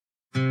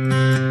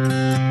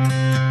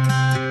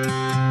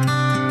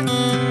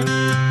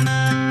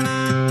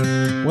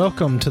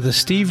Welcome to the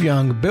Steve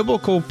Young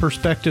Biblical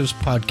Perspectives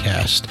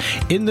Podcast.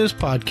 In this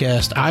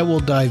podcast, I will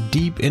dive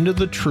deep into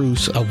the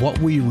truths of what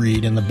we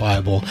read in the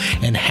Bible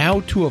and how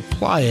to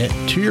apply it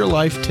to your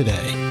life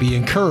today. Be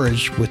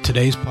encouraged with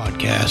today's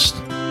podcast.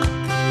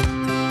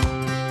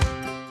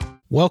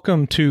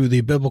 Welcome to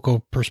the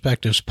Biblical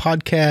Perspectives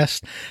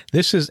Podcast.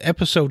 This is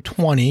episode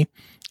 20,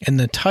 and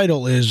the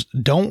title is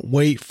Don't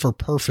Wait for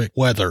Perfect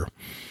Weather.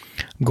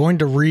 I'm going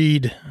to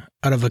read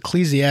out of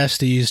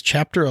Ecclesiastes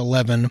chapter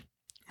 11,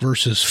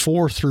 verses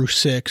 4 through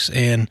 6,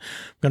 and I'm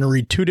going to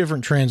read two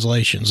different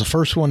translations. The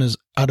first one is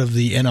out of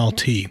the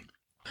NLT.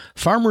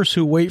 Farmers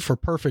who wait for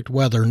perfect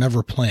weather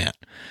never plant.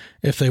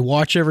 If they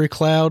watch every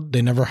cloud,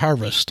 they never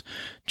harvest.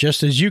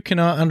 Just as you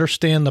cannot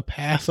understand the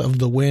path of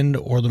the wind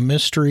or the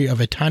mystery of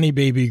a tiny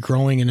baby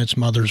growing in its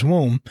mother's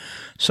womb,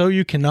 so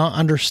you cannot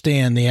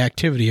understand the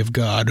activity of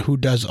God who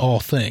does all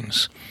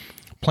things.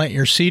 Plant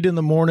your seed in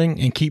the morning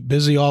and keep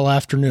busy all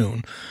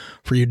afternoon,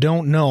 for you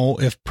don't know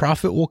if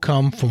profit will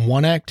come from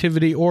one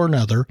activity or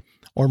another,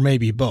 or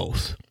maybe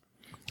both.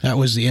 That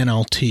was the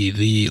NLT.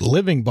 The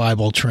Living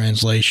Bible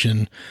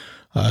translation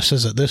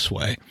says it this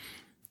way: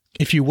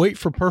 if you wait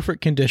for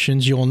perfect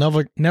conditions, you will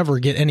never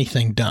get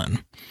anything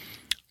done.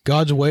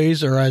 God's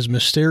ways are as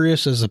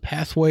mysterious as the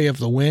pathway of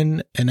the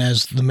wind and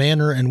as the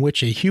manner in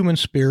which a human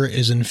spirit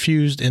is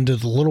infused into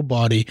the little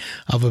body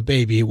of a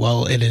baby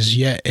while it is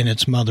yet in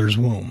its mother's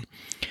womb.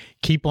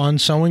 Keep on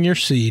sowing your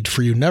seed,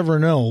 for you never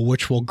know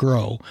which will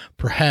grow.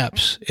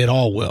 Perhaps it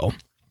all will.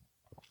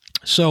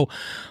 So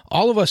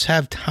all of us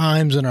have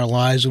times in our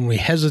lives when we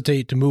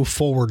hesitate to move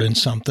forward in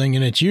something,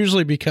 and it's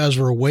usually because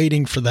we're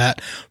waiting for that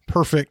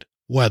perfect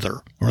weather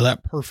or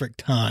that perfect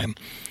time.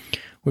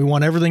 We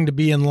want everything to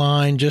be in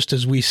line just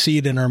as we see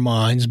it in our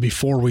minds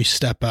before we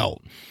step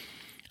out.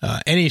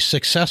 Any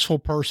successful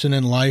person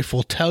in life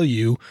will tell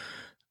you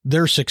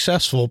they're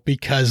successful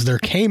because there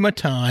came a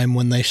time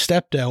when they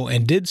stepped out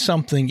and did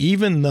something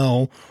even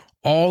though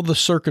all the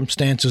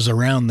circumstances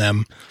around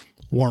them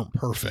weren't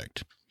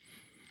perfect.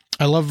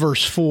 I love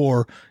verse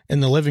 4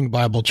 in the Living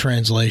Bible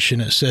translation.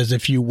 It says,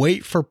 if you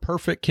wait for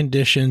perfect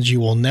conditions,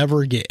 you will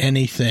never get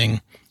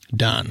anything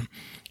done.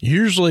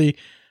 Usually,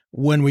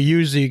 when we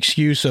use the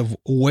excuse of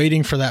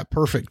waiting for that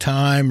perfect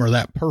time or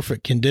that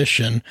perfect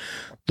condition,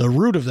 the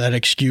root of that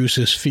excuse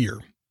is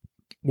fear.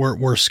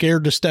 We're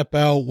scared to step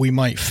out. We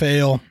might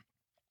fail.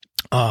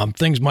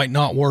 Things might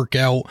not work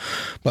out,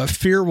 but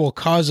fear will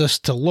cause us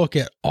to look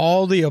at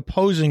all the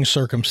opposing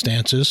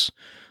circumstances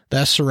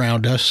that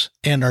surround us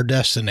and our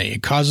destiny.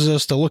 It causes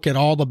us to look at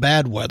all the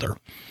bad weather.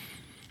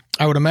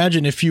 I would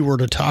imagine if you were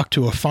to talk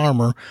to a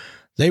farmer,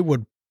 they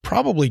would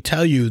probably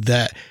tell you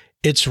that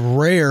it's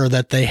rare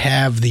that they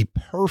have the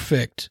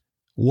perfect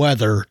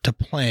weather to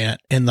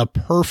plant and the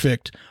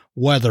perfect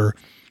weather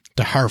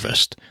to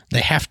harvest.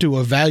 They have to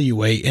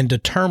evaluate and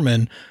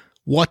determine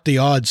what the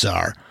odds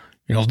are.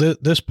 You know,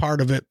 this part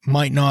of it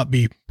might not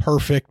be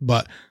perfect,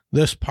 but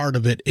this part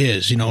of it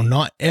is. You know,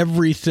 not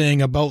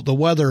everything about the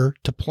weather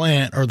to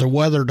plant or the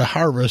weather to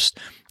harvest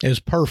is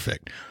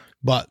perfect,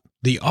 but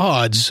the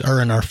odds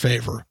are in our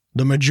favor.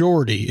 The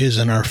majority is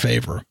in our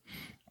favor.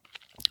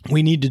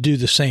 We need to do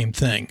the same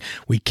thing.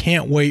 We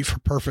can't wait for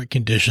perfect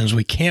conditions.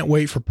 We can't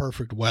wait for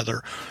perfect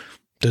weather.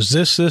 Does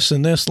this,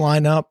 and this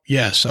line up?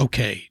 Yes.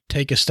 Okay.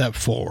 Take a step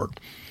forward.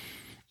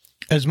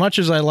 As much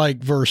as I like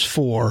verse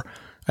 4,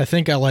 I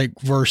think I like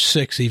verse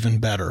 6 even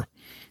better.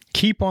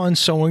 Keep on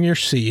sowing your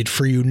seed,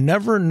 for you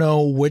never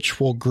know which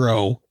will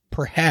grow.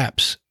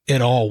 Perhaps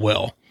it all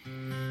will.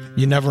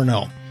 You never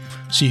know.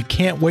 So you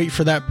can't wait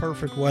for that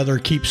perfect weather.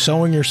 Keep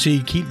sowing your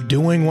seed. Keep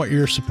doing what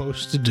you're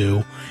supposed to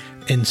do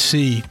and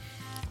see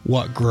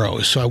what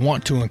grows. So I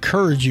want to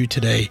encourage you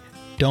today,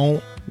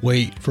 don't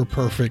wait for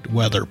perfect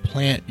weather.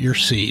 Plant your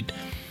seed.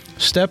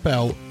 Step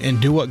out and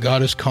do what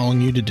God is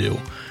calling you to do.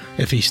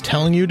 If He's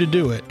telling you to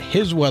do it,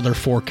 His weather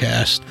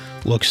forecast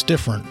looks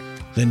different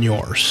than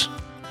yours.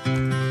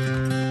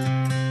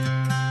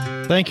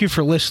 Thank you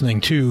for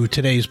listening to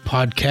today's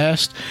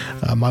podcast.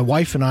 My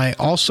wife and I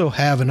also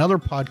have another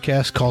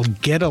podcast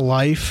called Get a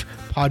Life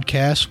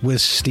Podcast with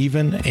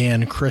Stephen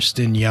and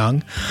Kristen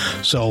Young.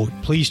 So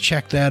please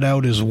check that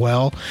out as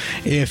well.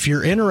 If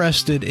you're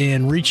interested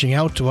in reaching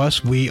out to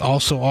us, we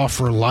also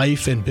offer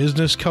life and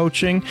business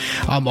coaching.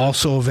 I'm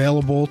also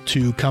available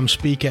to come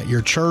speak at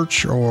your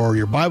church or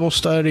your Bible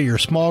study, your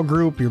small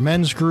group, your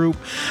men's group,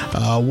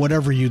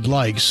 whatever you'd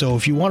like. So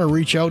if you want to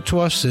reach out to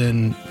us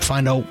and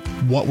find out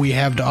what we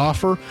have to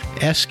offer,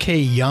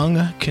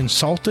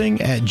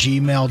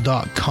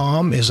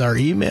 skyoungconsulting@gmail.com is our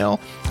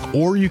email,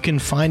 or you can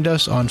find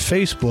us on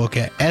Facebook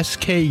at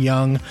SK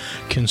Young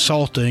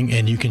Consulting,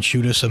 and you can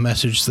shoot us a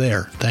message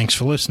there. Thanks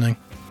for listening.